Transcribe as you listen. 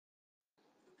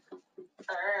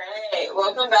All right,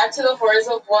 welcome back to the Horrors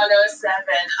of 107.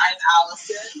 I'm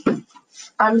Allison.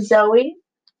 I'm Zoe.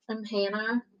 I'm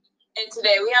Hannah. And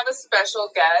today we have a special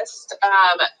guest.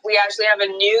 We actually have a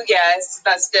new guest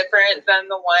that's different than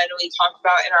the one we talked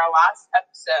about in our last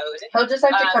episode. He'll just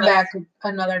have to come back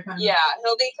another time. Yeah,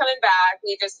 he'll be coming back.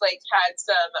 We just had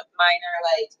some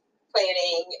minor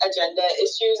planning agenda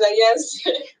issues, I guess.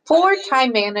 Poor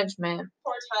time management.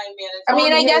 I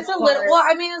mean, I guess a little. Well,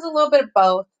 I mean, it's a little bit of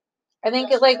both. I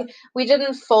think we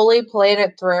didn't fully plan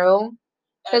it through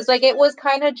because it was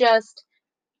kind of just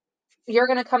you're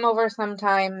gonna come over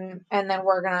sometime and then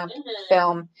we're gonna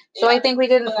film. So I think we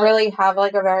didn't really have a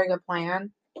very good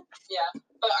plan. Yeah,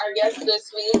 but our guest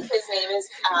this week, his name is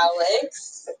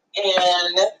Alex.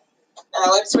 And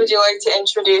Alex, would you like to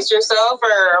introduce yourself,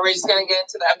 or are we just gonna get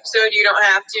into the episode? You don't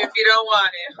have to if you don't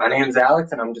want to. My name's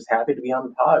Alex, and I'm just happy to be on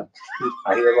the pod.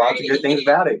 I hear lots of good things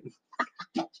about it.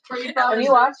 Have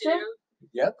you watched it?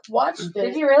 Yep. Watched it.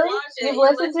 Did you really? You've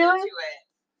listened to it?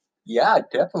 Yeah,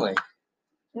 definitely.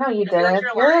 No, you didn't.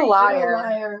 You're a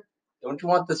liar. Don't you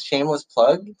want this shameless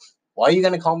plug? Why are you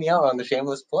going to call me out on the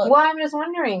shameless plug? Well, I'm just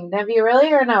wondering. Have you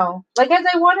really or no? Because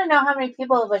I want to know how many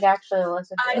people have actually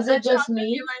listened to it. Is it just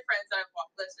me? My friends that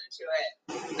have listened to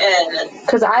it. And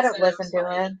because I don't listen to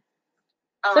it.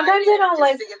 Sometimes I don't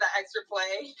to get that extra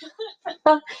play.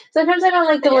 Sometimes I don't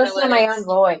like to listen to my own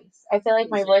voice. I feel like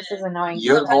my voice is annoying.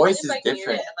 Your voice is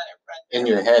different in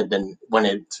your head than when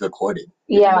it's recorded.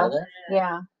 Yeah.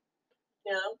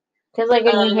 Because when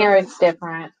you hear it's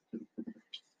different.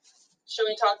 Should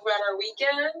we talk about our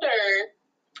weekend or?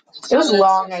 It was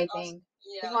long, I think.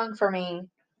 Yeah. It was long for me.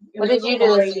 What did you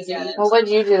do this weekend? Well, what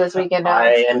did you do this weekend?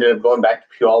 I ended up going back to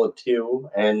Puyallup too,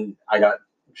 and I got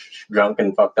drunk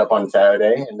and fucked up on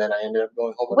Saturday, and then I ended up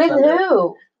going home with Sunday.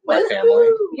 Who? My family.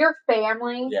 Your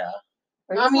family? Yeah.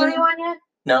 Are you 21 yet?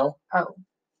 No. Oh.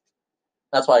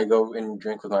 That's why I go and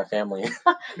drink with my family.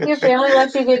 Your family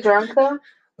lets you get drunk though?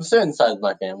 A certain side of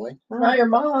my family. Not your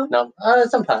mom. No,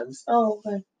 sometimes. Oh,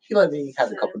 okay. She let me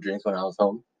have a couple drinks when I was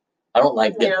home. I don't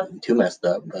like getting too messed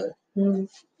up, but.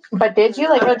 But did you?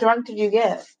 How drunk did you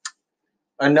get?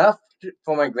 Enough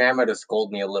for my grandma to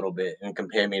scold me a little bit and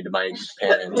compare me to my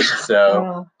parents.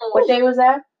 So. What day was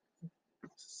that?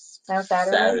 That was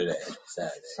Saturday.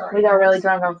 Saturday. We got really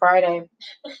drunk on Friday.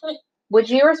 Which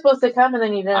you were supposed to come and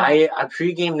then you didn't. I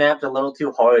pre-game napped a little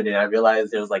too hard and I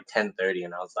realized it was 10:30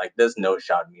 and I was like, there's no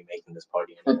shot of me making this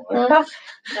party anymore.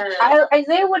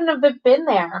 Isaiah wouldn't have been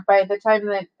there by the time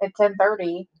that at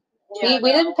 10:30. Yeah,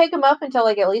 we didn't pick him up until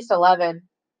at least 11.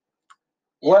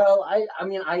 Well, I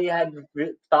had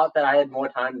thought that I had more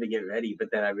time to get ready, but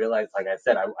then I realized, like I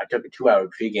said, I took a 2-hour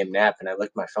pre-game nap and I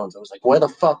looked at my phone. So I was like, where the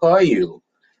fuck are you?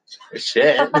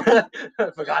 Shit. I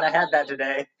forgot I had that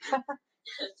today.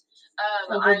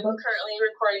 I'm currently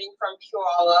recording from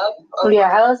Puyallup. Oh yeah,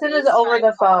 Allison is over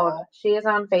the phone. She is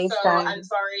on FaceTime. So I'm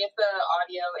sorry if the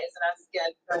audio isn't as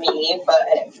good for me,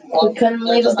 but we couldn't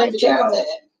leave a big joke.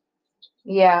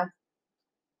 Yeah.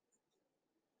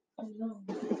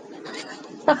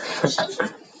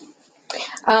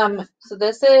 So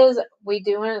this is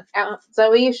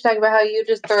Zoe, you should talk about how you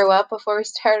just threw up before we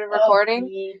started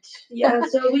recording. Yeah,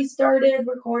 so we started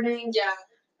recording. Yeah.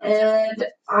 And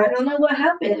I don't know what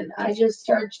happened. I just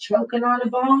started choking on a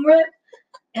bong rip.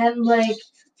 And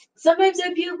sometimes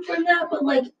I puke from that,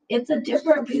 but it's a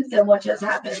different puke than what just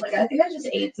happened. I think I just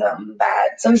ate something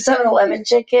bad, some 7-Eleven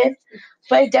chicken.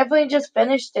 But I definitely just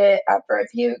finished it after I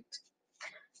puked.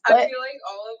 I feel like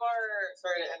all of our,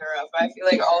 sorry to interrupt, but I feel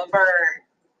like all of our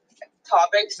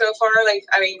topics so far,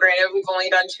 granted, we've only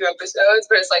done 2 episodes,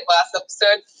 but it's last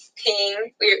episode,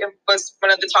 peeing was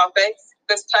one of the topics.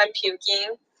 This time,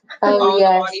 puking. All the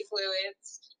body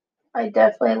fluids. I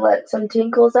definitely let some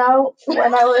tinkles out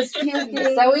when I was puking.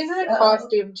 Zoe's in a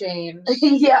costume change.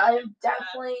 Yeah, I'm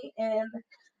definitely in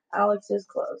Alex's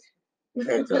clothes.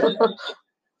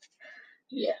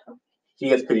 Yeah. She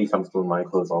gets pretty comfortable in my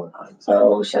clothes all the time.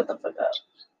 So shut the fuck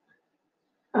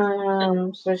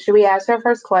up. So should we ask our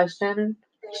first question?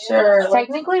 Sure.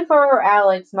 Technically for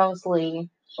Alex mostly.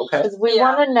 Okay. Because we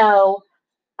want to know.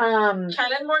 Kind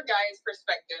of more guys'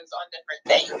 perspectives on different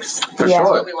things. For sure. That's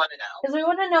what we want to know. Because we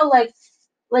want to know,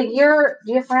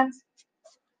 do you have friends?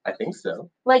 I think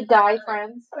so. Guy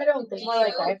friends? I don't think more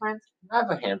guy friends. I have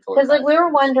a handful. Because we were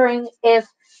wondering if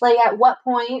at what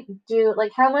point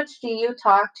how much do you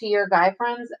talk to your guy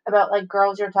friends about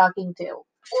girls you're talking to?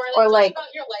 Or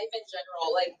about your life in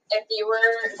general. If you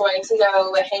were going to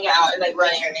go hang out and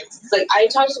run errands. I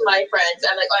talk to my friends.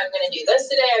 I'm I'm going to do this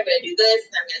today. I'm going to do this.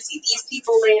 And I'm going to see these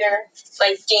people later.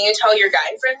 Do you tell your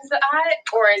guy friends that?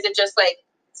 Or is it just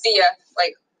see ya?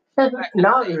 That kind of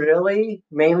Not thing. really.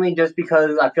 Mainly just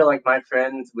because I feel like my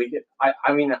friends,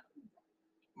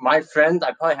 my friends,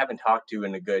 I probably haven't talked to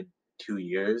in a good 2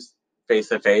 years, face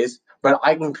to face. But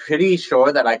I'm pretty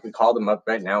sure that I could call them up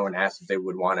right now and ask if they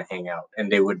would want to hang out,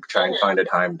 and they would try and find a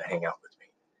time to hang out with me.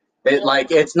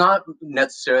 It's not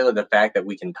necessarily the fact that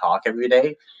we can talk every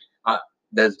day.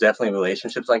 There's definitely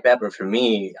relationships like that, but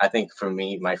I think for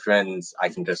me, my friends,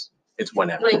 it's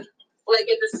whenever. Like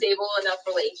it's a stable enough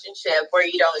relationship where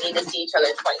you don't need to see each other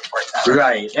 24/7.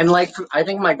 Right, and I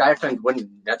think my guy friends wouldn't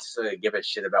necessarily give a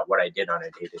shit about what I did on a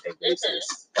day-to-day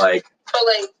basis. Like, but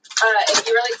if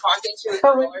you were talking to a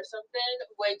girl or something,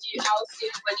 how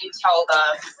soon would you tell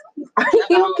them Are you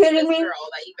about kidding this me? girl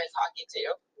that you've been talking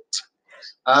to?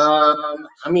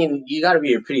 you got to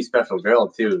be a pretty special girl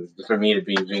too for me to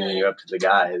be bringing you up to the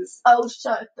guys. Oh,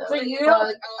 shut the So you fuck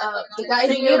don't- up. The so guys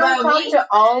So knew you don't about talk me. to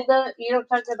all the you don't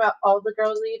talk about all the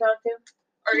girls that you talk to?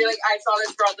 Or you're I saw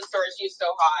this girl at the store, she's so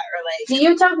hot, or Do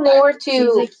you talk more She's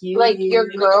to a cutie. your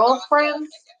girlfriends?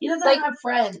 He doesn't like- have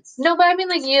friends. No, but I mean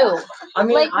you. I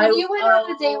mean, Like when you went on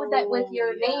a date with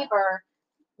your yeah. neighbor,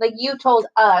 like you told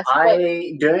us.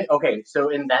 So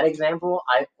in that example,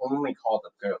 I only called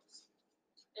up girls.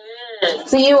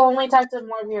 So you only talk to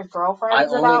more of your I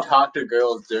girlfriends only about? talked to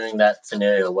girls during that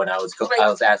scenario when I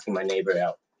was asking my neighbor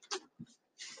out.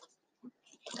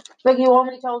 Like you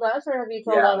only told us, or have you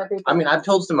told other people? I mean, I've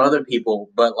told some other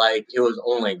people, but it was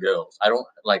only girls. I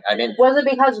didn't. Was it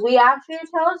because we asked you to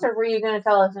tell us, or were you going to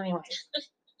tell us anyway?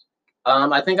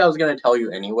 I think I was gonna tell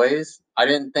you anyways. I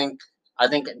think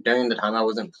during the time I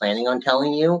wasn't planning on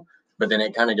telling you, but then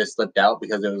it kind of just slipped out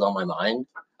because it was on my mind.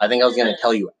 I think I was gonna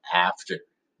tell you after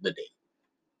the date.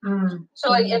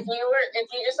 So if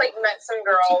you just met some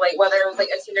girl, whether it was a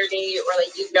Tinder date or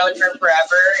you've known her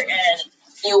forever and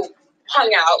you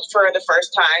hung out for the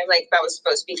first time, that was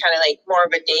supposed to be kind of more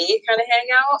of a date kind of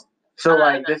hangout. So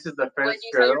this is the first would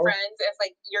you tell your girl. friends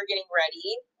if you're getting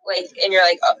ready, and you're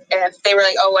if they were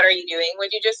oh, what are you doing?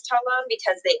 Would you just tell them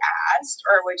because they asked,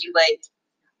 or would you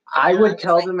I would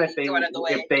tell them if go out of the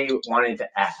way? they wanted to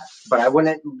ask, but I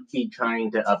wouldn't be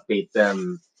trying to update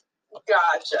them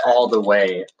Gotcha. all the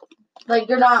way.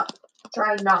 You're not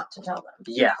trying not to tell them.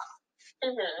 Yeah.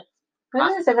 Mm-hmm. I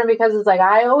think it's different because it's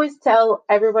I always tell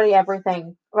everybody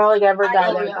everything about every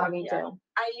guy that I'm talking to.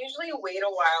 I usually wait a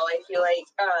while. I feel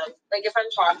if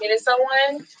I'm talking to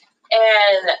someone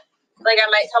and I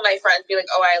might tell my friends, be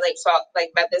oh, I saw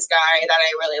met this guy that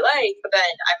I really like, but then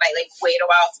I might wait a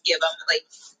while to give them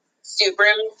super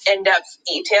in-depth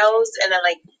details, and then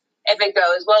if it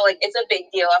goes well, it's a big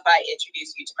deal if I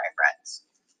introduce you to my friends.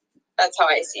 That's how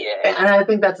I see it. And I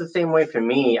think that's the same way for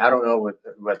me. I don't know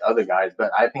with other guys,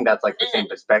 but I think that's the same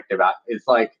perspective. It's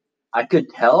I could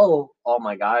tell all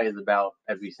my guys about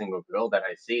every single girl that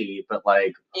I see, but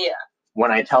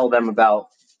when I tell them about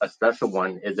a special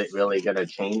one, is it really gonna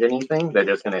change anything? They're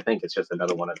just gonna think it's just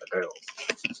another one of the girls.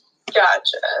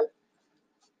 Gotcha.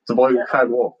 It's a boy who cried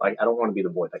wolf. I don't want to be the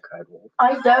boy that cried wolf.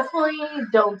 I definitely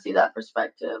don't see that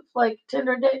perspective.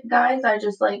 Tinder date guys, I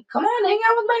just come on, hang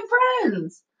out with my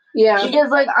friends. Yeah.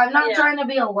 Because I'm not trying to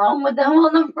be alone with them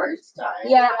on the first time.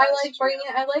 Yeah,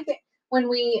 I like it when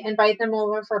we invite them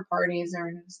over for parties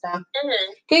or stuff.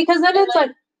 Okay, because then it's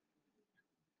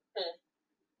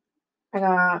I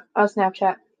got a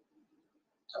Snapchat.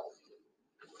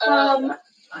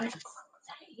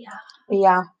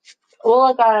 Yeah. We'll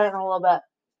look at it in a little bit.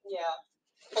 Yeah.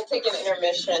 We'll take an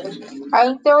intermission. I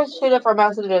think there was 2 different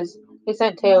messages. He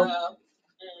sent 2.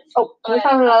 Oh, we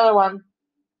found another one.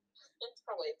 It's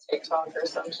probably TikTok or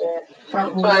some shit.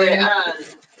 Probably.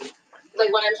 But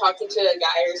when I'm talking to a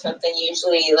guy or something,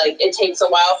 usually it takes a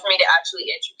while for me to actually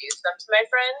introduce them to my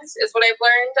friends, is what I've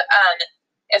learned.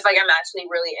 If I'm actually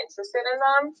really interested in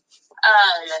them.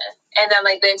 And then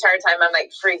the entire time I'm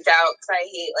freaked out because I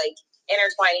hate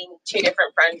intertwining 2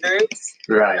 different friend groups.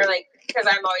 Right. Or because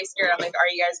I'm always scared. I'm are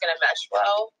you guys gonna mesh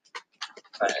well?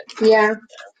 But yeah.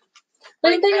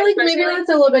 But I think maybe that's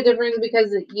a little bit different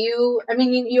because you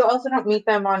also don't meet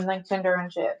them on Tinder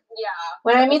and shit. Yeah.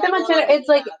 When I meet them on Tinder, it's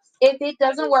if it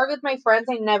doesn't work with my friends,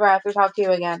 I never have to talk to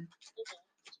you again.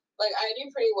 I do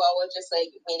pretty well with just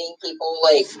meeting people,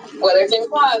 whether it's in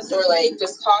class or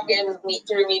just talking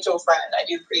through a mutual friend. I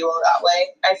do pretty well that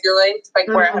way. I feel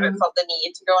where I haven't felt the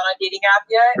need to go on a dating app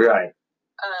yet. Right.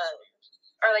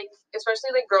 Or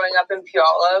especially growing up in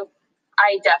Puyallup,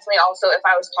 I definitely also, if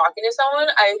I was talking to someone,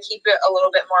 I would keep it a little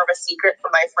bit more of a secret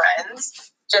from my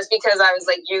friends, just because I was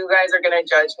you guys are gonna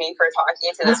judge me for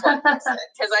talking to this one person.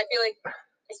 Because I feel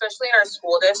especially in our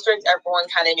school district, everyone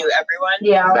kind of knew everyone.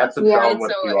 Yeah. That's the problem And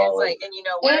with so Puyallup. it's and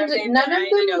where And they've none of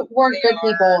been, them were good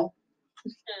people.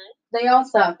 They all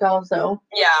sucked also.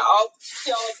 Yeah, all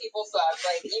people suck.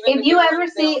 Like even If you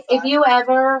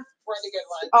ever we're the good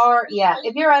ones.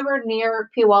 if you're ever near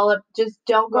Puyallup, just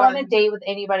don't go on a Run. date with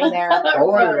anybody there.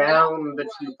 Go Right. around the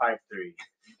 253.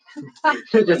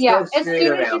 Just Yeah, go as straight soon as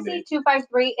you around see it.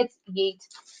 253, it's yeet.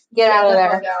 Get out of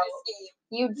there.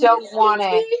 You don't want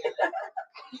it.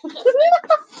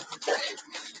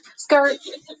 Skirt.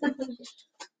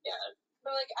 Yeah.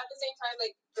 But like at the same time,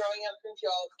 like growing up in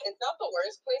Puyallup, it's not the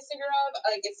worst place to grow up.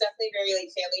 Like it's definitely very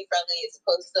like family friendly. It's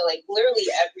close to like literally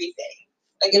everything.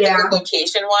 Like it's like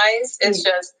location wise, it's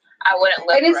just I wouldn't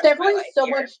live. It is definitely so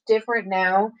much different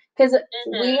now because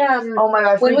we Oh my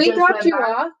gosh. when we just dropped went you back.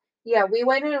 off, yeah, we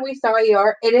went in and we saw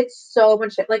ER, and it's so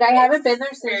much like I haven't been there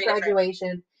since very different.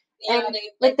 graduation. Yeah, And, they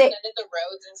like, they- extended the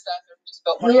roads and stuff and just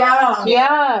built more. Yeah. houses, too.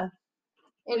 Yeah,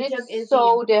 and We took it's Izzy.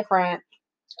 so different.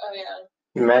 Oh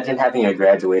yeah. Imagine having a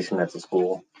graduation at the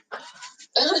school.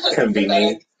 Couldn't be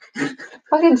me.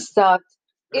 Fucking sucked.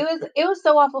 It was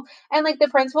so awful. And like the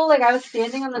principal, like I was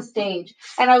standing on the stage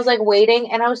and I was like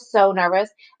waiting and I was so nervous.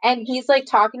 And he's like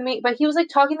talking to me, but he was like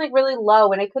talking like really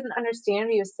low and I couldn't understand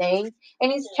what he was saying.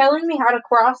 And he's telling me how to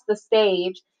cross the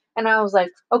stage. And I was like,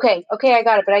 okay, I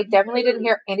got it. But I definitely didn't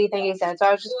hear anything he said. So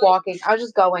I was just walking. I was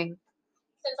just going.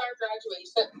 Since our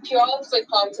graduation, Puyallup's like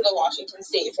home to the Washington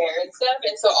State Fair and stuff,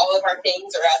 and so all of our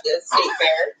things are at the state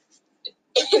fair.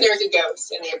 And there's a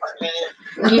ghost in the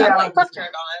apartment. Yeah. That light was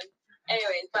turned on.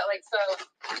 Anyways, but like so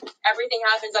everything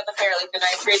happens at the fair. Like the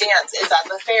ninth grade dance is at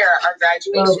the fair. Our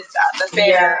graduation's at the fair.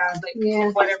 Yeah. Like Yeah.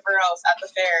 whatever else at the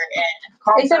fair.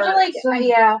 And Except for like,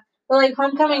 yeah. But like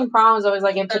homecoming prom is always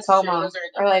like in That's true, Tacoma. those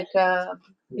are Or like,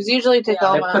 it's usually They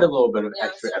Tacoma. put a little bit of Yeah,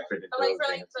 extra sure. effort into but like those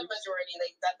for like the dances. majority,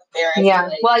 like at the fair. I Yeah. feel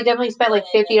like, Well, I definitely spent like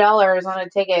 $50 on a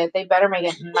ticket. They better make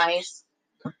it nice.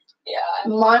 yeah.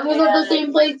 Mine was at the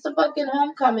same place the fucking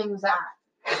homecoming's at.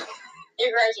 Your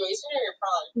graduation or your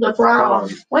prom? The Come prom. on.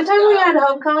 One time we had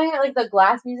homecoming at like the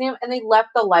glass museum and they left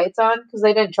the lights on because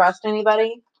they didn't trust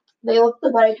anybody. They left the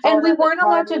lights on. And we at the weren't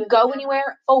allowed to carnival. go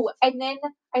anywhere. Oh, and then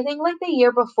I think like the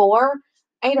year before,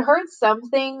 I had heard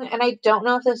something, and I don't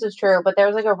know if this is true, but there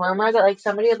was like a rumor that like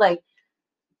somebody had like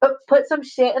put some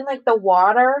shit in like the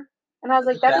water, and I was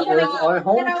like, that's That was gonna.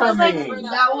 our And I was like, homecoming.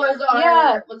 That was our.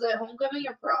 Yeah. Was it homecoming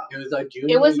or prom? It was our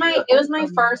junior It was my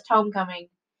homecoming. first homecoming.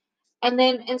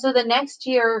 And so the next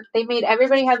year they made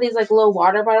everybody have these like little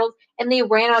water bottles and they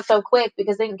ran out so quick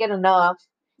because they didn't get enough.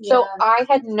 So I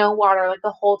had no water like the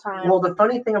whole time. Well, the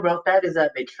funny thing about that is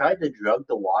that they tried to drug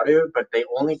the water, but they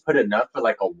only put enough for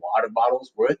like a water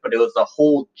bottle's worth, but it was a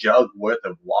whole jug worth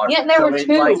of water. Yeah, and there were it,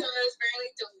 two. like, So it was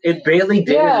it barely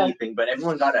did Yeah. anything, but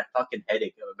everyone got a fucking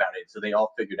headache about it, so they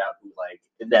all figured out who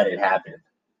that it happened.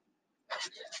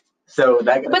 So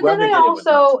that. But then I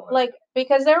also like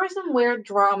because there was some weird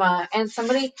drama and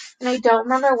somebody and I don't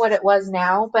remember what it was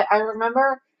now, but I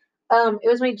remember it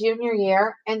was my junior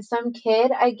year and some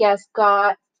kid I guess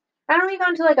got I don't know, he got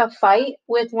into like a fight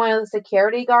with one of the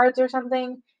security guards or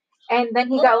something, and then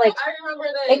he got like I remember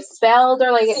this. expelled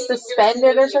or like Senior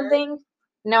suspended or year. something.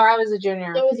 No, I was a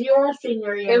junior. It was your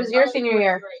senior year. It was your senior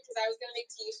year. Because I was gonna make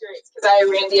T-shirts because I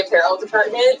ran the apparel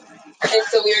department, and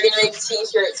so we were gonna make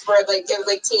T-shirts for like it was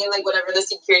like team like whatever the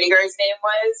security guard's name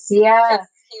was. Yeah.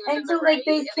 He was And in so, the like, right,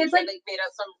 these and kids, they, like- made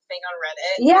up something on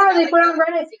Reddit. Yeah, About, they like, put on the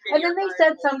Reddit, security and then they guard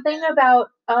said bullying something them.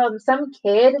 about some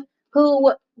kid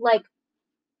who like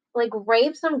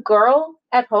raped some girl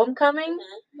at homecoming.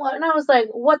 What? And I was like,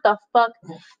 what the fuck?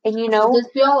 And you know, This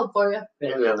be all for you.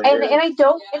 It really and is. I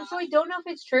don't, and so I don't know if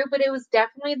it's true, but it was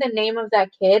definitely the name of that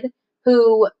kid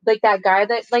who like that guy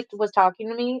that like was talking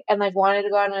to me and like wanted to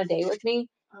go out on a date with me,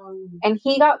 and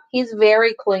he's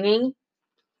very clingy,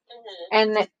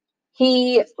 and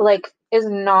he like is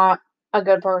not a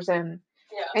good person.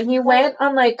 Yeah. And he went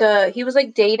on like he was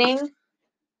like dating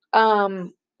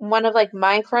one of like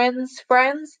my friend's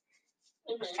friends,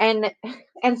 and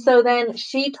so then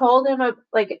she told him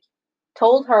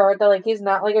told her that like he's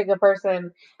not like a good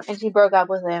person, and she broke up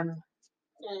with him,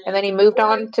 and then he moved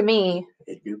on to me,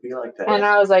 It do be like that. and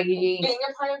I was like, Being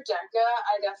a part of DECA,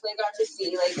 I definitely got to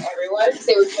see like everyone because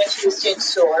they would come into the student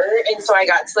store, and so I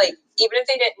got to like even if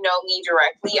they didn't know me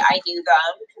directly, I knew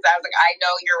them because I was like I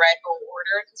know your Red Bull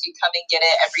order because you come and get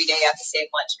it every day at the same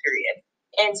lunch period,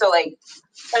 and so like.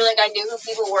 And like I knew who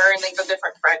people were in like the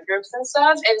different friend groups and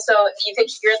stuff, and so you could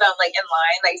hear them like in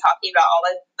line, like talking about all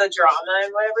the drama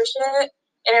and whatever shit.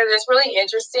 And it was just really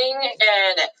interesting,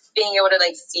 and being able to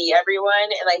like see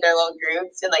everyone in like their little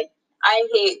groups, and like I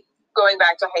hate going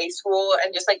back to high school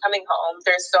and just like coming home.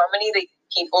 There's so many like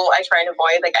people I try and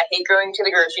avoid. Like I hate going to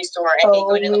the grocery store. I hate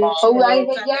going to the mall.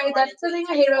 that's the thing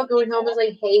I hate about going home is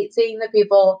I hate seeing the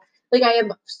people Like, I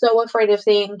am so afraid of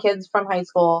seeing kids from high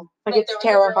school. Like, it's there was a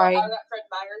girl, terrifying. I was at Fred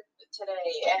Meyer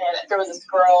today, and there was this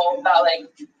girl that, like,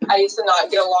 I used to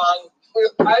not get along.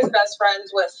 I was best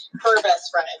friends with her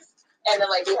best friend. And then,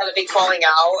 like, we had a big falling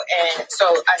out, and so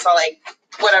I saw, like,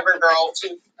 whatever girl, she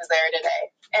was there today.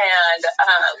 And,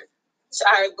 so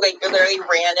I, like, literally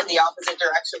ran in the opposite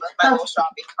direction with my little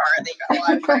shopping cart, and they got a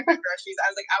lot of groceries.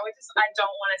 I was like, I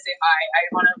don't want to say hi. I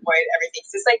want to avoid everything.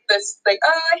 It's just, like, this, like,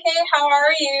 oh, hey, how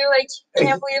are you? Like,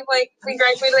 can't believe, like, we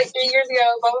graduated, like, 3 years ago,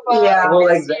 blah, blah, blah. Yeah. Well,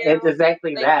 Miss it's you.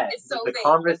 exactly Like, that. it's so The fake.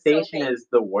 conversation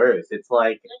is the worst. It's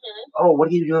like, oh,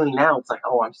 what are you doing now? It's like,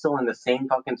 oh, I'm still in the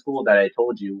same fucking school that I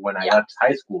told you when I left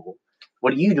high school.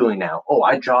 What are you doing now? Oh,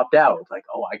 I dropped out. It's like,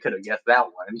 oh, I could have guessed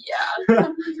that one. Yeah.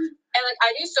 And, like,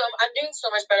 I'm doing so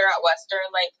much better at Western.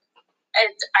 Like,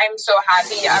 and I'm so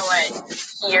happy I went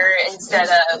here instead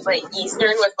of, like,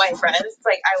 Eastern with my friends.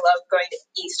 Like, I love going to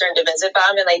Eastern to visit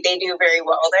them, and, like, they do very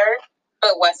well there.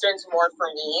 But Western's more for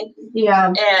me. Yeah.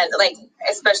 And, like,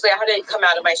 especially I had to come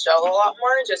out of my shell a lot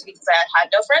more just because I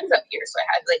had no friends up here. So I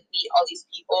had to, like, meet all these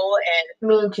people and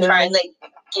Me too. try and, like,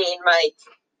 gain my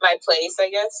place,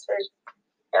 I guess. Or,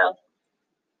 yeah.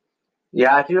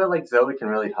 Yeah, I feel like Zoe can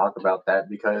really talk about that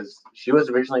because she was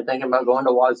originally thinking about going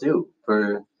to Wazoo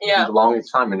for the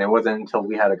longest time, and it wasn't until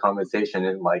we had a conversation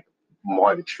in like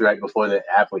March, right before the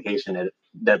application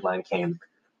deadline came,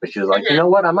 but she was like, you know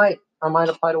what, I might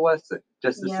apply to Western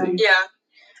just to see. Yeah.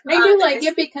 I do like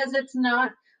it because it's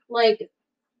not like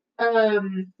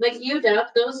UW,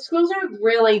 those schools are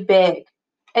really big.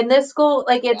 And this school,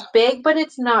 like, it's big, but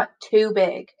it's not too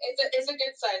big. It's a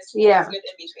good size school. Yeah. It's good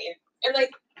in between. And,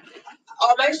 like,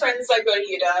 all my friends that go to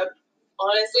UW,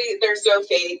 honestly, they're so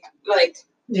fake. Like,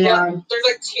 there's,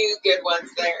 like, 2 good ones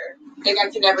there. Like, I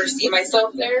can never see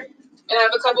myself there. And I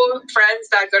have a couple of friends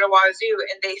that go to Wazoo,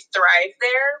 and they thrive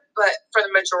there. But for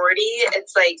the majority,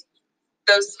 it's, like,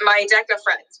 my deck of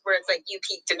friends, where it's, like, you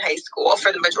peaked in high school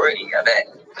for the majority of it.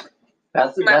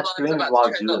 That's Wazoo,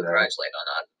 Wazoo, turn the garage light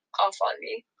off on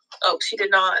me. Oh, she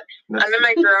did not. I'm in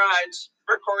my garage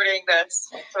recording this.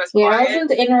 So it's quiet.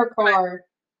 Allison's in her car.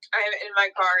 I'm in my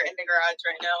car in the garage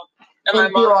right now. And my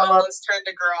mom almost turned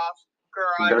the garage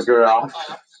off.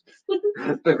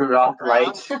 The garage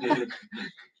light.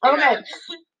 Okay.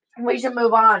 We should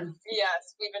move on.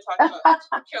 Yes, we've been talking about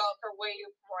Kill for way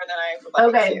more than I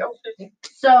would like to.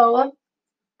 So,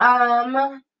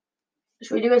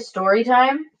 should we do a story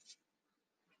time?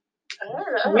 I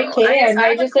don't know. We can.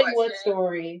 I just have a think what question.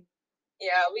 story? Yeah,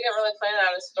 we didn't really plan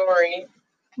out a story.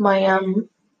 My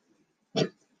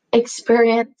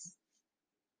experience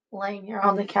laying here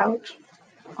on the couch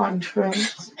on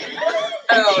shrooms.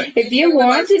 Oh, If you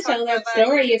want to tell that about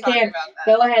story, you talk can. about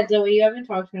that. Go ahead, Zoe. You haven't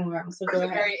talked in a while, so go It's a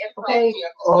ahead. very Okay. impromptu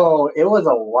episode. Oh, it was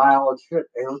a wild trip.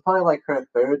 It was probably like her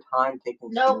 3rd time taking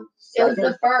Nope, it was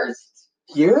the first.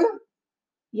 Here?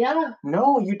 Yeah.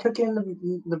 No, you took in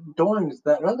the dorms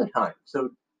that other time.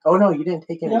 So, oh no, you didn't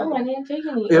take any. No, I didn't take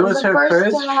any. It was her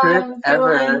first trip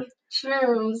ever. Doing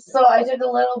shrooms, so I took a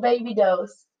little baby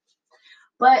dose.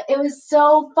 But it was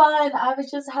so fun. I was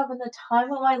just having the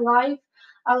time of my life.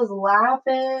 I was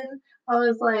laughing. I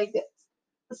was like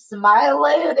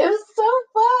smiling. It was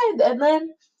so fun. And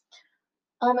then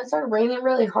it started raining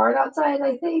really hard outside,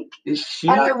 I think. And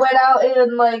I went out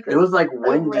and like it was like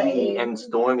windy and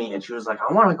stormy, and she was like,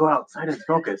 I want to go outside and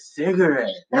smoke a cigarette.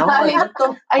 And I was like, what the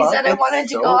fuck? I said I It's wanted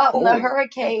to so go out in the cold.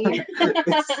 hurricane.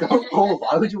 It's so cold.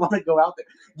 Why would you want to go out there?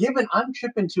 Given I'm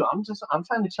tripping too. I'm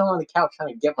trying to chill on the couch,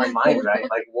 trying to get my mind right.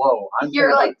 Like, whoa.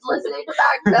 You're like listening to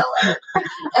Mac Miller.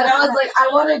 And I was like, I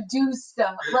want to do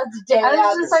stuff. Let's dance.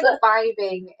 I was just like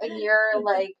vibing, and you're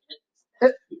like,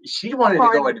 she wanted to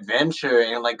go adventure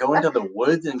and like go into the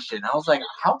woods and shit. And I was like,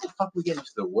 how the fuck we get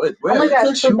into the woods? oh my god,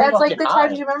 that's like the time.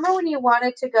 Do you remember when you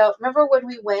wanted to go? Remember when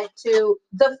we went to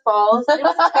the falls? It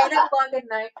was 10 o'clock at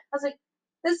night. I was like,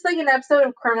 this is like an episode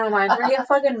of Criminal Minds. We're getting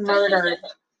fucking murdered.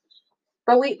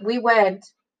 But we went,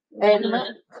 and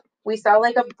we saw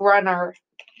like a brunner.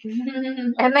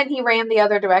 And then he ran the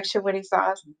other direction when he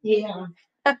saw us. Yeah.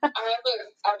 I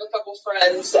have a couple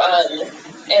friends,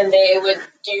 and they would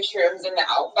do shrooms in the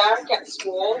Outback at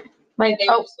school. Like, they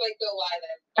would just like go lie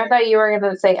there. I thought you were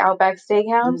gonna say Outback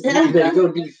Steakhouse. They go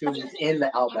do shrooms in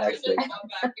the Outback Steakhouse.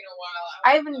 Outback in a while.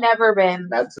 I've never been.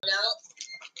 That's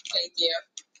Thank you.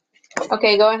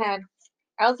 Okay, go ahead.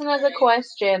 Allison has a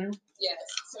question. Yes.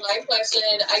 So my question,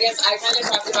 I guess I kind of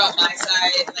talked about my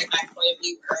side, like my point of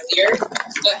view earlier,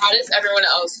 but how does everyone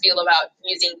else feel about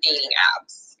using dating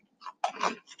apps?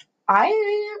 I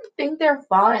think they're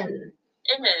fun.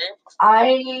 Mm-hmm.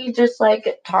 I just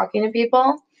like talking to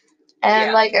people. And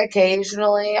Yeah. like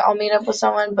occasionally I'll meet up with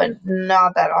someone, but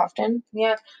not that often.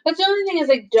 Yeah. That's the only thing is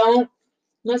I don't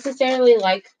necessarily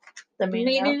like The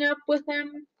meeting up. meeting up with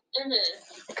them. Mhm.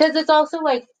 Because it's also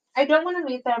like, I don't want to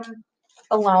meet them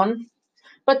alone.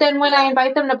 But then when I Yeah.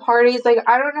 invite them to parties, like,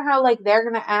 I don't know how, like, they're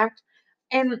going to act.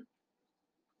 And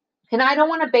I don't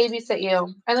want to babysit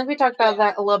you. I think we talked about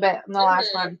that a little bit in the last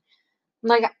Mhm. one.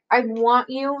 Like, I want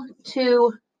you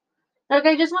to, like,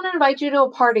 I just want to invite you to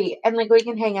a party and, like, we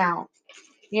can hang out,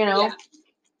 you know?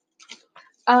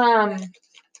 Yeah.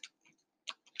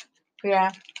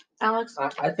 Yeah. Alex?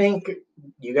 I think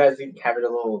you guys have it a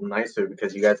little nicer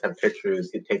because you guys have pictures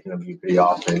get taken of you pretty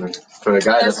often. For a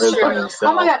guy that That's lives by true.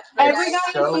 himself. Oh my god, every It's guy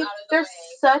I so- see, there's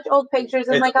such old pictures,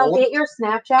 and It's like I'll old. get your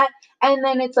Snapchat, and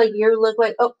then it's like you look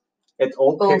like It's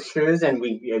old Oof. pictures, and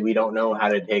we don't know how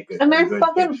to take it. and they're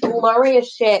fucking blurry as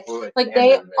shit. Like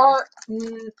they are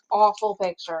awful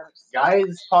pictures.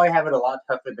 Guys probably have it a lot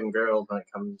tougher than girls when it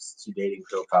comes to dating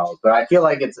profiles, but I feel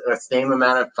like it's the same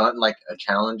amount of fun, like a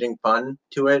challenging fun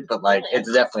to it, but like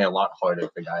it's definitely a lot harder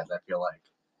for guys. I feel like.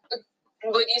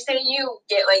 Would you say you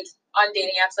get like on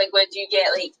dating apps? Like, would you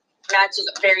get like matches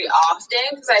very often?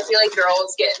 Because I feel like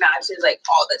girls get matches like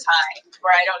all the time.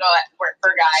 Where I don't know that work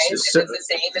for guys So- if it's the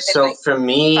same. If it's So like for 5 in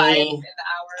me, the hour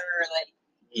or like.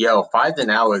 yo, 5 an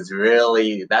hour is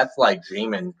really that's like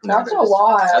dreaming. That's a numbers.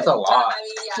 lot. That's a lot. I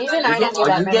mean, yeah, Even that I is don't a do lot.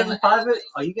 that Are you many. getting 5?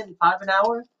 Are you getting 5 an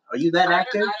hour? Are you that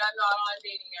active? I'm not on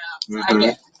dating apps. Mhm. I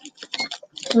get.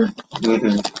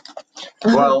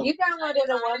 Mm-hmm. Well, You downloaded it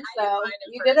once I didn't though. find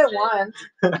it You did it first.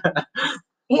 once.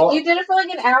 Well- You did it for like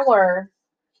an hour.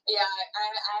 Yeah,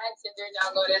 I had Tinder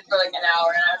downloaded for like an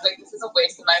hour, and I was like, this is a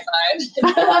waste of my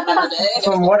time.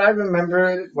 from what I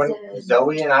remember, when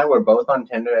Zoe and I were both on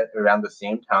Tinder at around the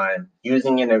same time,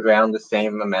 using it around the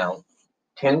same amount,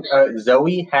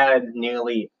 Zoe had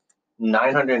nearly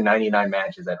 999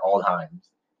 matches at all times.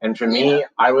 And for me,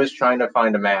 I was trying to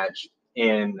find a match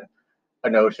in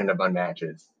an ocean of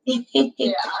unmatches.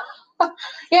 Yeah.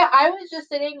 Yeah, I was just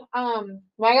sitting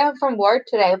when I got from work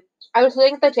today. I was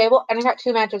sitting at the table and I got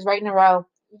 2 matches right in a row.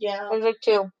 Yeah. It was like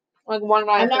 2. Like one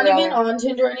right I'm not after the even other. on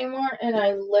Tinder anymore, and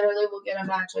I literally will get a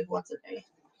match like once a day.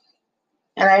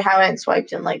 And I haven't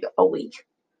swiped in like a week.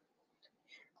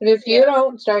 If you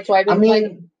don't start swiping, I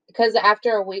mean, because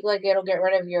after a week, like it'll get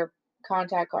rid of your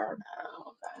contact card. Oh,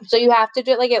 okay. So you have to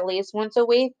do it like at least once a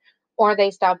week, or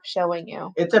they stop showing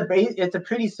you. it's a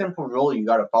pretty simple rule you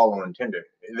got to follow on Tinder.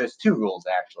 There's 2 rules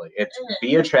actually. It's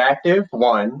be attractive,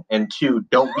 1, and 2,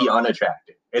 don't be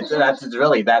unattractive. It's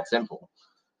really that simple.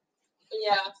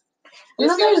 Yeah. And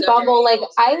then there's Bumble. Like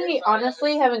I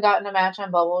honestly haven't gotten a match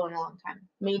on Bumble in a long time.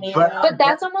 Me neither. But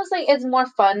that's almost like it's more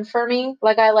fun for me.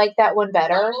 Like I like that one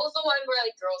better. Bumble's the one where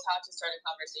like girls have to start a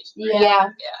conversation. Yeah. Yeah.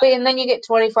 Yeah. But and then you get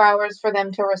 24 hours for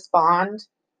them to respond.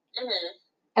 Mm-hmm.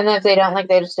 And then if they don't, like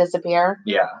they just disappear.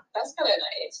 Yeah. That's kind of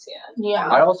nice. Yeah. Yeah.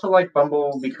 I also like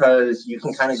Bumble because you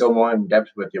can kind of go more in depth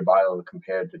with your bio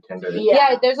compared to Tinder.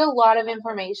 Yeah, there's a lot of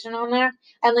information on there.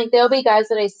 And like there'll be guys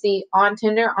that I see on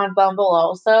Tinder, on Bumble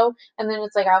also. And then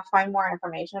it's like I'll find more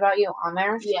information about you on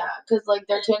there. Yeah, because like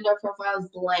their Tinder profile is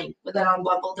blank, but then on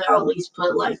Bumble they'll at least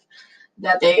put like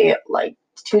that they like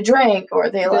to drink or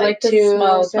they like to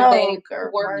smoke, smoke or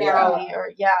or work party out.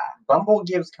 or yeah. Bumble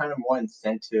gives kind of more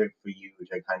incentive for you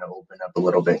to kind of open up a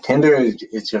little bit. Tinder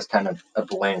is just kind of a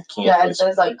blank canvas. Yeah, it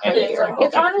says like And pretty it's or like,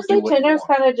 It's okay, honestly do what you Tinder's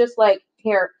want. kind of just like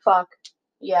here, fuck,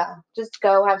 yeah. just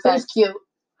go have But sex. it's cute.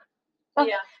 Oh.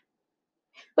 Yeah.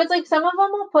 But it's like some of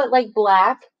them will put like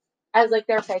black as like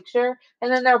their picture, and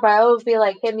then their bio will be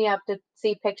like, "Hit me up to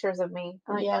see pictures of me."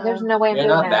 I'm like, Yeah. there's no way I'm You're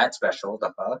doing not that special.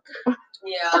 The fuck.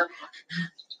 Yeah.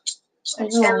 I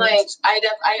know. And like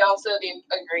I also do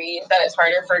agree that it's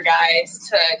harder for guys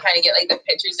to kind of get like the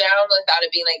pictures down without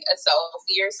it being like a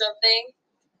selfie or something.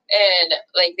 And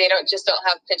like they don't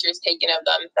have pictures taken of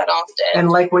them that often. And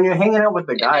like when you're hanging out with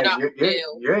the they're guys, not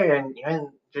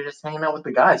you're just hanging out with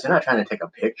the guys. You're not trying to take a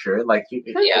picture. Like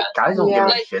Yeah. guys don't give Yeah.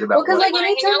 a shit about. Well, because what- like when I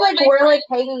hang anytime out with like my we're like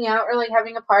friends- hanging out or like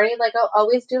having a party, like I'll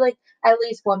always do like at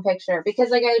least one picture because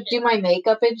like I do my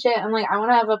makeup and shit. I'm like I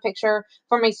want to have a picture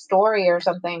for my story or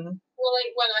something. Well,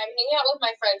 like when I'm hanging out with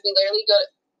my friends, we literally go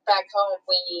back home.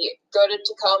 We go to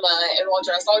Tacoma and we'll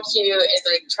dress all cute and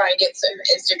like try and get some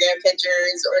Instagram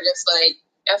pictures, or just like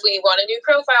if we want a new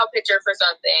profile picture for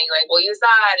something, like we'll use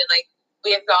that. And like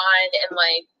we have gone and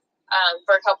like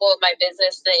for a couple of my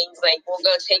business things, like we'll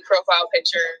go take profile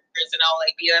pictures and I'll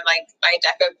like be in like my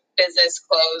deck of business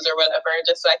clothes or whatever,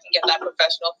 just so I can get that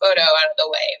professional photo out of the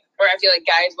way. Where I feel like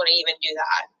guys wouldn't even do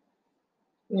that.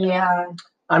 Yeah.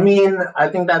 I mean, I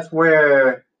think that's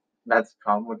where that's the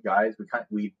problem with guys.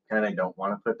 We kind of don't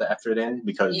want to put the effort in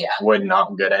because Yeah. we're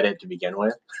not good at it to begin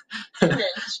with. Mhm.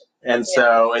 And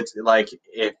so it's like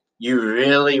if you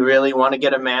really, really want to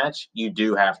get a match, you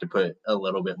do have to put a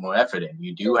little bit more effort in.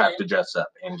 You do have to dress up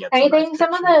and get. I some think nice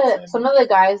some of pictures the some of the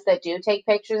guys that do take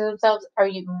pictures of themselves are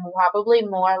probably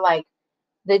more like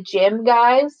the gym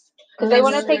guys because they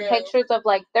want to take True. pictures of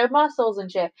like their muscles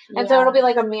and shit, and so it'll be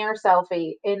like a mirror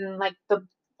selfie in like the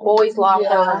boys' locker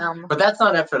Yeah. room. But that's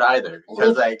not effort either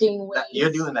because like Lifting you're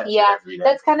weights. doing that shit Yeah, every day.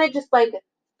 that's kind of just like,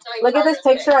 Like look at this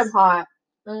progress picture, I'm pics. hot.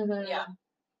 Mhm. Yeah.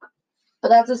 But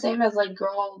that's the same as like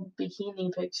girl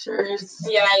bikini pictures.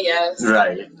 Yeah, I guess.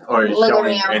 Right. Or Look at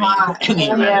showing me, I'm any hot.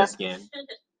 Yeah. red skin.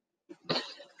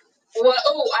 What?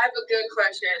 Oh, I have a good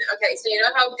question. Okay, so you know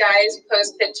how guys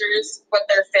post pictures with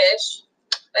their fish,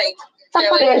 like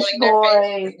they're like Fish holding their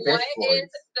fish. boy. What Fish is boys.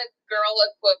 the girl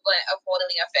equivalent of holding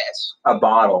a fish? A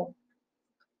bottle.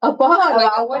 A bottle.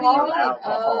 Of What do you mean?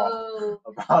 alcohol? Oh.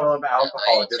 A bottle of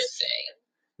alcohol. Interesting.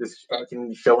 Just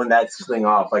fucking showing that thing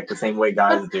off like the same way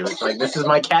guys do. It's like, this is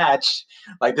my catch.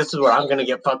 Like, this is what I'm gonna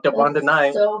get fucked up on That's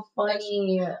tonight. so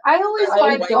funny. I always I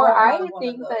find, don't or have I one of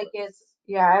think like those. it's,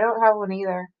 yeah, I don't have one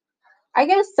either. I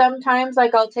guess sometimes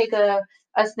like I'll take a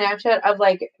Snapchat of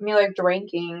like me like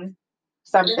drinking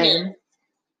something,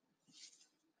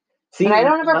 See, and I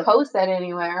don't ever like- post that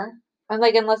anywhere. And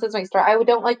like unless it's my story, I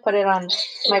don't like put it on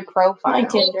my profile. My Well,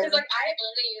 Tinder. because like I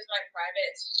only use my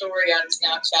private story on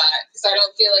Snapchat because I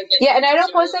don't feel like it Yeah, and I don't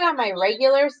shows post it on my everyone.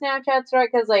 regular Snapchat story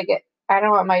because like I don't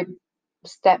want my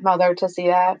stepmother to see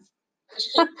that.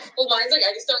 Well, mine's like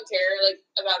I just don't care like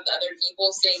about the other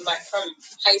people seeing my from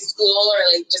high school or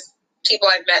like just people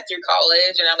I've met through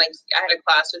college, and I'm like I had a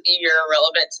class with you, you're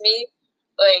irrelevant to me.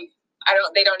 Like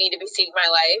they don't need to be seeing my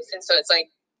life, and so it's like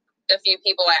the few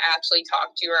people I actually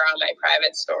talk to are on my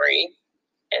private story,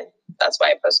 and that's why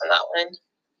I post on that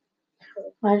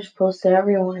one. I just post to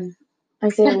everyone. I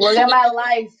say, look at my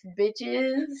life,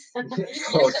 bitches.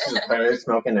 She's her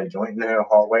smoking a joint in her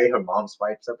hallway. Her mom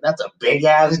swipes up. That's a big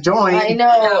ass joint. I That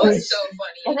know. was so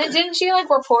funny. And then didn't she like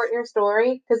report your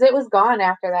story because it was gone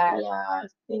after that? Yeah, I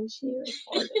think she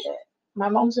reported it. My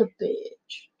mom's a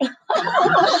bitch.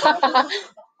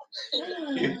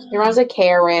 Your mom's a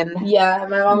Karen. Yeah,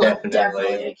 my mom's Definitely.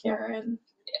 definitely a Karen.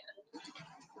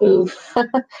 Oof.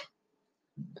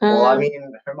 Well, I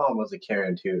mean, her mom was a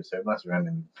Karen too, so it must run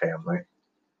in the family.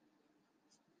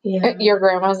 Yeah. Your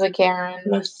grandma's a Karen.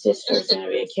 My sister's gonna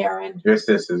be a Karen. Your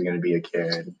sister's gonna be a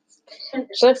Karen.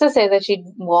 She likes to say that she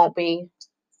won't be.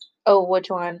 Oh, which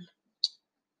one?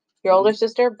 Your older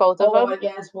sister? Both of Oh, I them?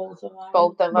 guess both of them.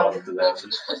 Both of Both them. of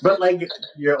them. But like,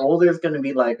 your older is gonna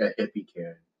be like a hippie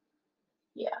Karen.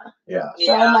 Yeah. Yeah.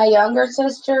 So my younger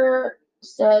sister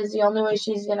says the only way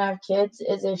she's gonna have kids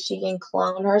is if she can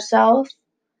clone herself,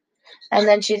 and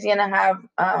then she's gonna have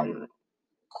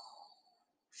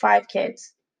 5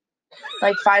 kids,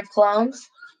 like 5 clones.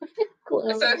 So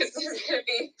it's just gonna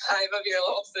be 5 of your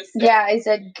little sisters. Yeah, I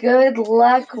said, good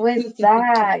luck with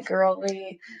that,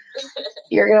 girlie.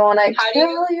 You're gonna want to How do you-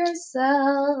 kill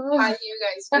yourself. How do you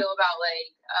guys feel about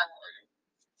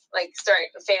like starting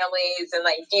families, and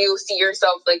like do you see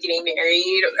yourself like getting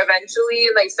married eventually,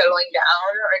 like settling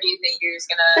down, or do you think you're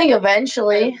just I gonna? think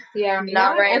eventually. Yeah,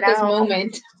 Not right at this now.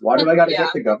 moment. Why do I gotta Yeah.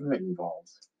 get the government involved?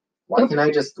 Why can't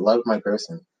I just love my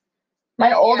person?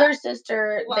 My older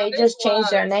sister, Love they is just changed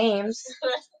their love. names.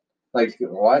 Like,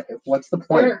 what? What's the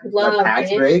point? Love, A tax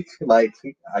bitch. break? Like,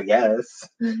 I guess.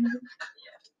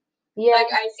 Yeah.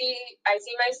 Like I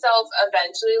see myself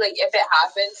eventually, like if it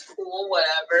happens, cool,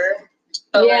 whatever.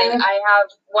 But Yeah. like I have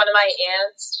one of my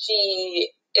aunts, she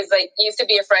is like used to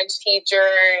be a French teacher,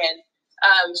 and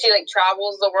she like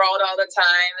travels the world all the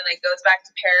time and like goes back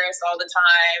to Paris all the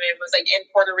time. It was like in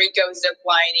Puerto Rico zip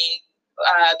lining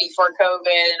before COVID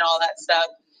and all that stuff.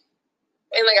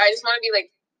 And like I just want to be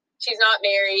like, she's not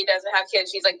married, doesn't have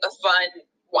kids. She's like the fun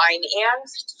wine aunt.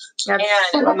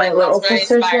 That's And what my that's little what I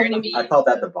sister's aspire to gonna be. I call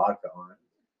that the vodka on.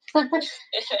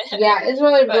 Yeah, it's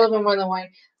really a But- little bit more than wine.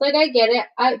 Like I get it.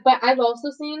 But I've also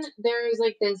seen there's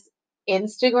like this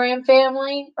Instagram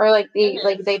family, or like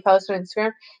they post on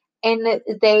Instagram, and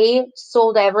they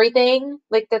sold everything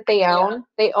like that they own. Yeah.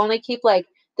 They only keep like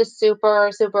the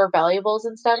super valuables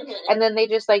and stuff, Mhm. and then they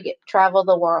just like travel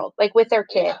the world like with their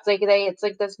kids. Yeah. Like it's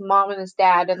like this mom and this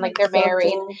dad, and like they're So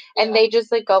married, cool. and Yeah. they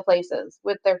just like go places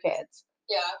with their kids.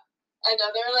 Yeah.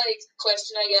 Another like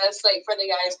question, I guess, like for the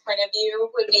guys' point of view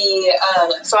would be,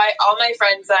 so all my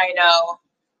friends that I know,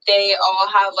 they all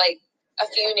have like a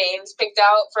few names picked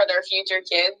out for their future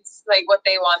kids, like what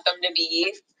they want them to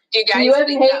be. Do you guys Do you have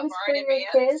think that names far for in your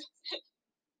advance? kids?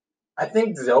 I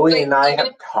think Zoe and I have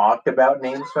talked about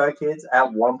names for our kids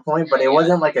at one point, but it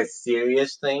wasn't like a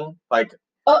serious thing. Like,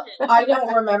 Oh, I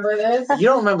don't remember this. you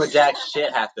don't remember jack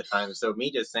shit half the time, so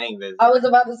me just saying this. I was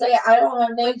about to say I don't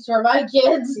have names for my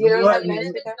kids. You don't have What? names?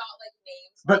 It's not like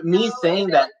names. But me though, saying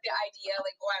it's that- like the idea,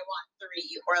 like, oh, I want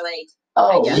 3, or like,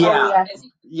 Oh, I guess. Yeah. yeah.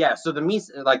 Yeah, so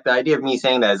the idea of me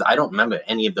saying that is I don't remember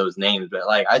any of those names, but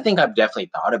like I think I've definitely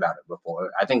thought about it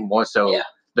before. I think more so Yeah.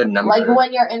 the number. like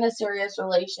when you're in a serious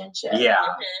relationship. Yeah,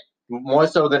 Mhm. more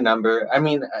so the number. I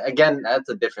mean, again, that's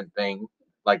a different thing,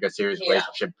 like a serious Yeah.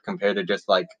 relationship compared to just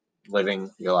like living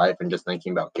your life and just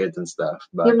thinking about kids and stuff.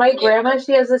 Yeah, But my grandma,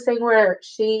 she has this thing where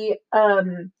she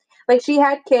like she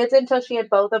had kids until she had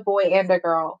both a boy and a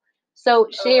girl. So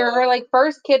her like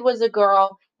first kid was a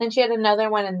girl, then she had another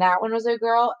one and that one was a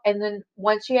girl, and then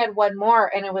once she had one more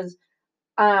and it was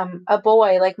a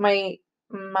boy, like my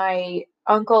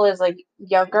uncle is like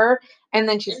younger, and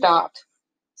then she stopped.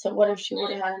 So what if she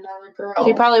would have had another girl?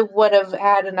 She probably would have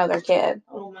had another kid.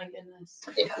 Oh my goodness.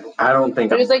 I don't think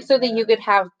But I'm it's like so that you could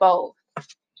have both.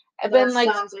 I've been That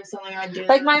like sounds like something I'd do.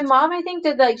 Like my mom, I think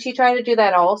did like she tried to do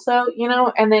that also, you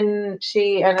know, and then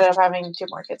she ended up having 2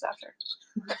 more kids after.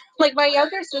 Like my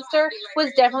younger sister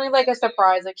was definitely like a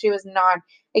surprise. Like she was not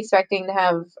expecting to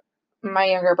have my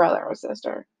younger brother or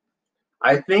sister.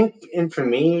 I think, and for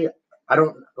me, I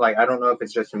don't know if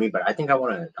it's just for me, but I think I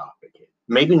want to adopt a kid.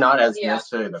 Maybe not as Yeah.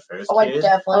 necessarily the first Oh, I kid.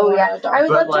 definitely Oh want yeah, to adopt. I would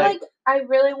But, love to like- like. I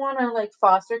really want to like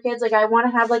foster kids. Like I want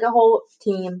to have like a whole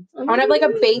team. I want to have like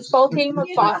a baseball team of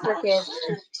foster kids.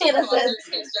 Innocent.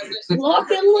 Lock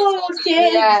and load,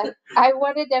 kids. Yeah, I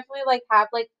want to definitely like have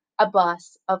like a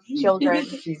bus of children.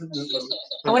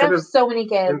 I want to have so many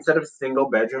kids. Instead of single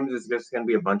bedrooms, it's just gonna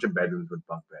be a bunch of bedrooms with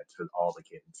bunk beds for all the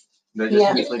kids. They're just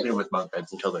gonna be sleeping with bunk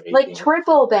beds until they're 18. Like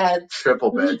triple beds.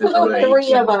 Triple beds until they're 3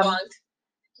 18. of them.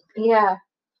 Yeah.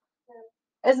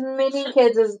 As many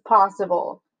kids as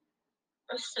possible.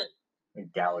 A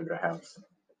Gallagher house.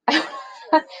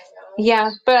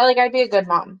 Yeah, but like I'd be a good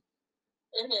mom.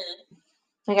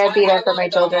 Like I'd be there for my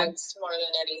children. Dogs more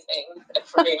than anything,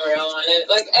 if we're being real on it.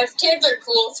 Like, as kids are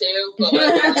cool too, but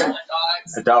like, I don't want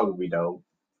dogs. A dog would be dope.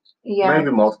 Yeah.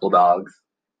 Maybe multiple dogs.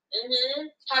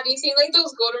 Have you seen like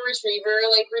those golden retriever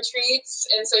like retreats?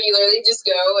 And so you literally just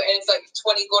go and it's like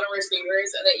 20 golden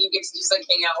retrievers, and then you get to just like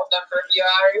hang out with them for a few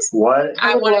hours. What?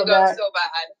 I I would want to love go that. so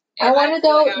bad. I And want to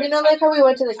feel go, like I would you know, have like how we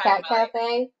went to the time cat of my life.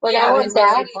 cafe? Like Yeah, I want it's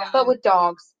that, basically that. but with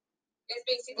dogs. It's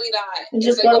basically that. And It's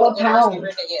just like go what to the a golden pound.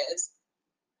 retriever thing is.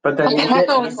 But then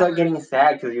you start getting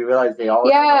sad because you realize they all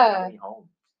don't have any home.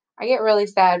 I get really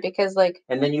sad because like,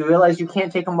 And then you realize you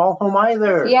can't take them all home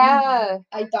either. yeah,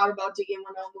 I thought about taking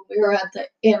one home when we were at the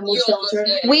animal You almost shelter.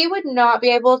 did. we would not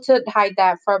be able to hide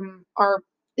that from our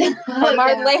Yeah.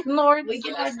 landlord. We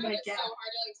can I hide was my trying so cat.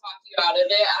 hard to like talk you out of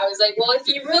it. I was like, well, if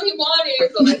you really want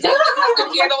it, but like, take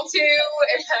the handle too.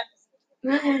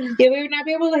 Yeah, we would not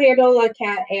be able to handle the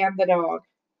cat and the dog.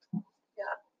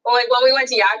 Well, like when we went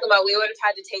to Yakima, we would have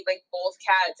had to take like both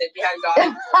cats if we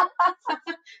had dogs.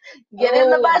 Get in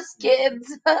the Oh. bus,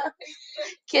 kids.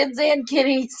 Kids and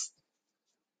kitties.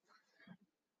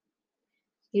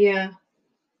 Yeah.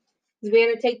 We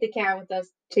had to take the cat with us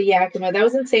to Yakima. That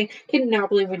was insane. Could not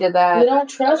believe we did We that. don't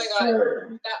trust God. her.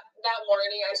 That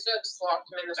morning, I should have just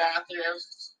locked him in the bathroom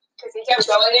because he kept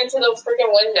going into the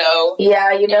freaking window.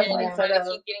 Yeah, you And definitely like, could trying to have.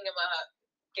 keep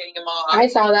getting him off. I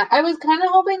saw that. I was kind of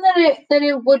hoping that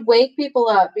it would wake people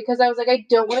up because I was like, I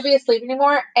don't want to be asleep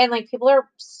anymore, and like people are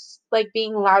like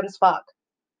being loud as fuck,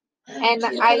 and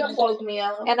You I could've woke me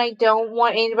up. and I don't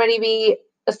want anybody to be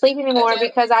asleep anymore Okay.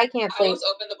 because I can't I sleep. almost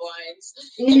opened the blinds.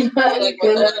 You Like,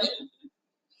 could when- have.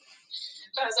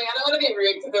 I was like, I don't want to be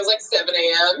rude because it was like 7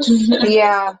 a.m.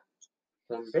 Yeah,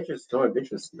 Bitches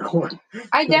snoring.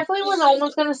 I definitely was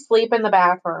almost gonna sleep in the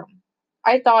bathroom.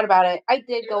 I thought about it. I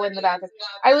did go in the bathroom.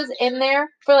 I was in there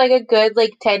for like a good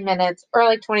like 10 minutes or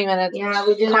like 20 minutes. Yeah,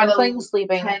 we did have Contemplating a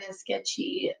sleeping. kind of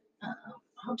sketchy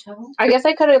hotel. I guess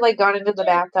I could have like gone into the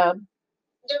bathtub.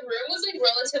 The room was like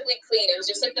relatively clean. It was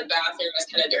just like the bathroom was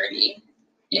kind of dirty.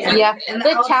 Yeah, And the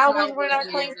outside towels were was not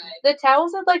really clean. nice. The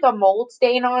towels had like a mold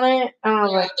stain on it. Yeah,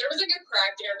 Like there was like a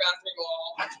crack in our bathroom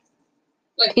wall.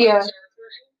 Like Yeah. by the shower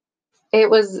curtain. it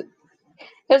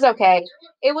was okay.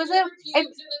 It was There a were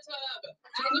pubes in the tub.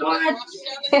 I had to What? wash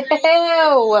down the drain.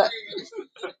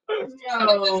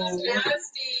 No. This is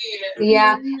nasty.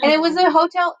 yeah, and it was a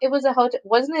hotel. It was a hotel.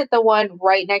 Wasn't it the one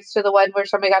right next to the one where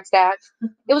somebody got stabbed?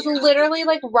 It was Yeah. literally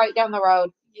like right down the road.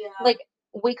 Yeah. Like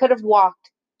we could have walked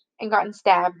and gotten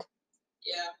stabbed.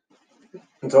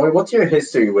 Yeah. Zoe, what's your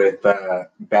history with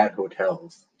bad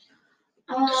hotels?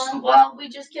 Well, we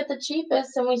just get the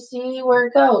cheapest and we see where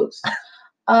it goes.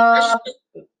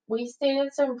 we stayed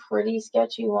in some pretty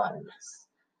sketchy ones.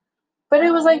 But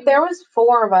it was like there was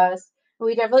 4 of us.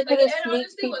 We definitely could have it sneaked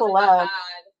honestly people wasn't that up.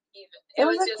 bad, even. It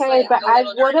was just, okay, like, but a I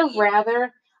little would have dirty.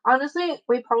 rather. Honestly,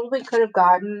 we probably could have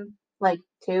gotten like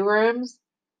 2 rooms,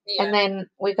 Yeah. and then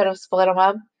we could have split them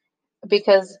up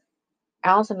because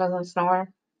Allison doesn't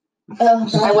snore.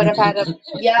 I would have had a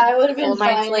Yeah, I would have full been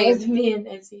night's fine sleep. with me and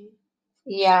Izzy.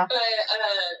 Yeah.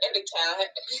 And a cat.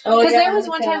 Oh, Because yeah, there was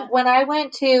and one the time cat. when I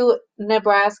went to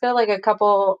Nebraska, like it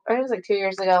was like 2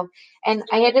 years ago, and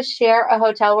I had to share a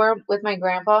hotel room with my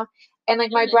grandpa. And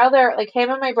like my brother, like him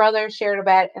and my brother shared a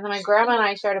bed, and then my grandma and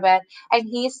I shared a bed, and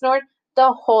he snored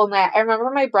the whole night. I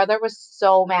remember my brother was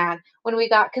so mad when we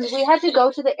got, because we had to go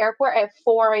to the airport at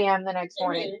 4 a.m. the next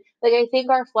morning. Like I think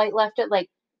our flight left at like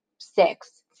 6,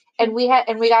 and we got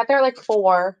there like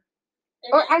 4,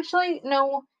 or actually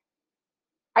no.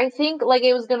 I think like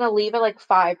it was gonna leave at like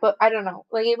 5, but I don't know.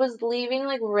 Like it was leaving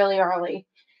like really early,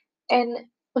 and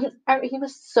he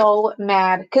was so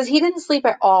mad because he didn't sleep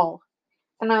at all.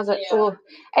 And I was like, Yeah. oh.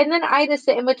 And then I had to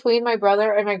sit in between my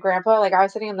brother and my grandpa. Like I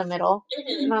was sitting in the middle,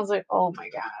 and I was like, oh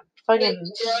my god, fucking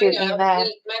shoot me in the head.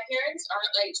 My parents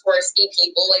aren't like touristy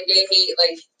people. Like they hate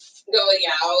like going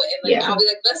out, and like I'll be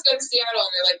like, let's go to Seattle,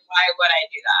 and they're like, why would I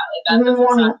do that? Like that doesn't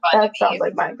sound fun. That sounds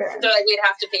like my parents. So like we'd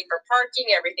have to pay for parking,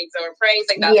 everything's overpriced.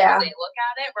 Like that's how they look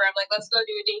at it. Where I'm like, let's go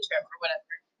do a day trip or whatever.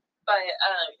 But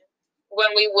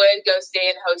when we would go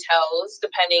stay in hotels,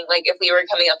 depending like if we were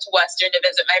coming up to Western to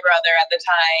visit my brother at the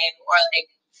time, or like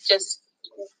just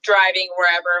driving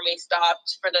wherever and we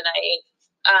stopped for the night,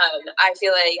 I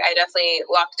feel like I definitely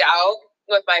lucked out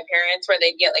with my parents where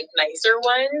they get like nicer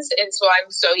ones, and so I'm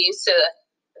so used to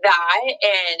that,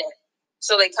 and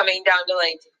so like coming down to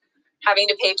like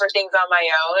having to pay for things on my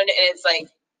own, and it's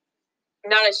like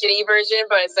not a shitty version,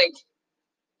 but it's like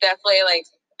definitely like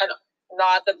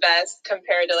not the best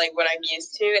compared to like what I'm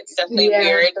used to. It's definitely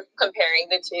weird comparing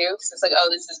the two, because it's like, oh,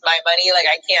 this is my money, like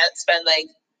I can't spend like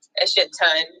a shit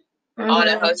ton on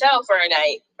a hotel for a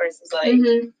night versus like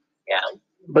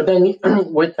But then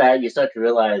with that, you start to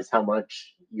realize how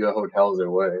much your hotels are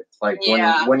worth. Like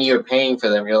when you're paying for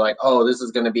them, you're like, oh, this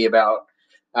is going to be about,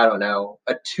 I don't know,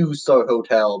 a 2-star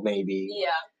hotel maybe.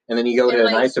 Yeah. And then you go to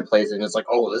a nicer place, and it's like,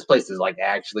 oh, this place is like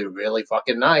actually really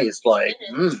fucking nice. Like,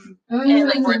 and like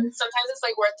sometimes it's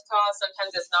like worth the cost,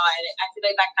 sometimes it's not. And I feel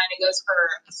like that kind of goes for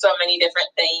so many different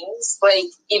things.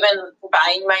 Like even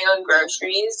buying my own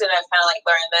groceries, and I've kind of like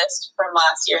learned this from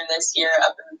last year and this year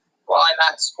while I'm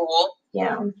at school.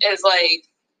 Yeah. Is like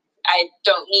I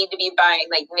don't need to be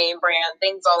buying like name brand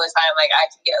things all the time. Like I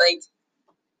can get like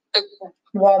the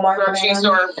Walmart grocery brand.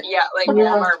 store, like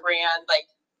Walmart brand, like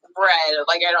bread.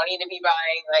 Like I don't need to be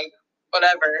buying like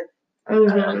whatever.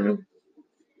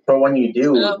 But when you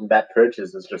do, that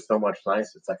purchase is just so much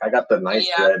nicer. It's like, I got the nice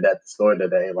bread at the store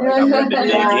today. Like I'm ready to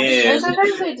dig in. And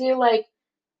sometimes I do like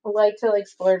to like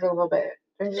splurge a little bit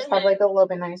and just have like a little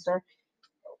bit nicer.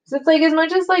 So it's like as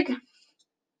much as like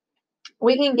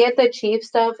we can get the cheap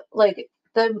stuff, like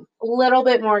the little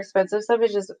bit more expensive stuff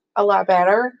is just a lot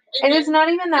better. And it's not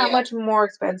even that much more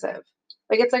expensive.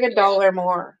 Like it's like $1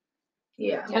 more.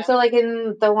 Yeah. And so like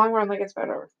in the long run, like it's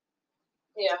better.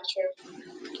 Yeah, true.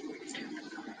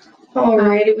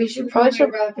 Alrighty, we should probably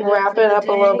wrap it up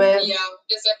a little bit. Yeah,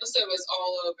 this episode was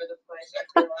all over the place. I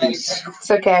feel like. It's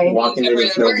okay.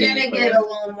 We're gonna get a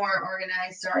little more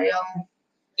organized. Sorry, y'all.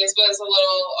 This was a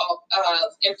little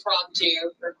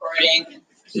impromptu recording.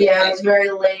 Yeah, it was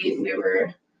very late. We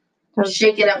were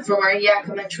shaking up from our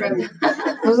Yakima trip. It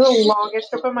was the longest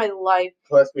trip of my life.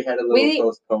 Plus, we had a little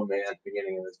postponement at the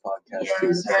beginning of this podcast. Yeah, it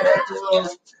was a little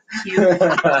cute.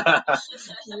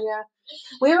 Yeah.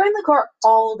 We were in the car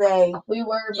all day. We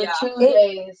were for 2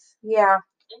 days. Yeah.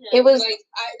 It was like,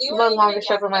 we the longest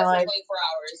trip of my life. 24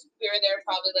 hours. We were there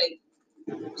probably like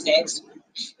 6.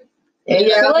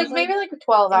 Yeah, so like maybe like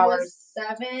 12 hours.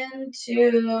 7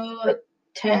 to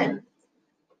 10.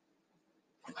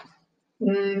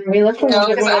 We left from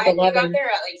because we 11. got there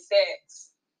at like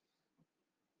 6.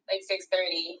 Like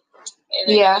 6:30. And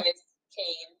then you guys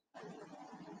came.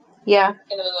 Yeah. And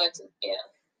then we went to,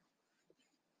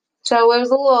 So it was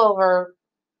a little over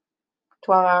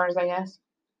 12 hours, I guess.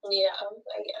 Yeah,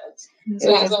 I guess. So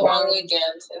it was a long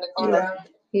weekend in the car.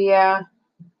 Yeah.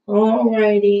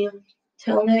 Alrighty.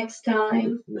 Till next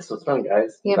time. This was fun,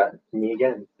 guys. Yep. Me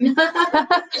again.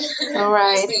 All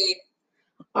right.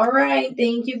 We'll Alright,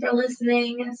 thank you for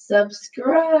listening.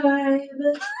 Subscribe. Follow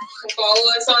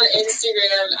us on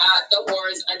Instagram at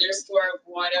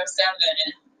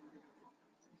 @thehorrors_107.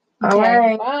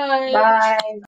 Alright. Bye. Bye.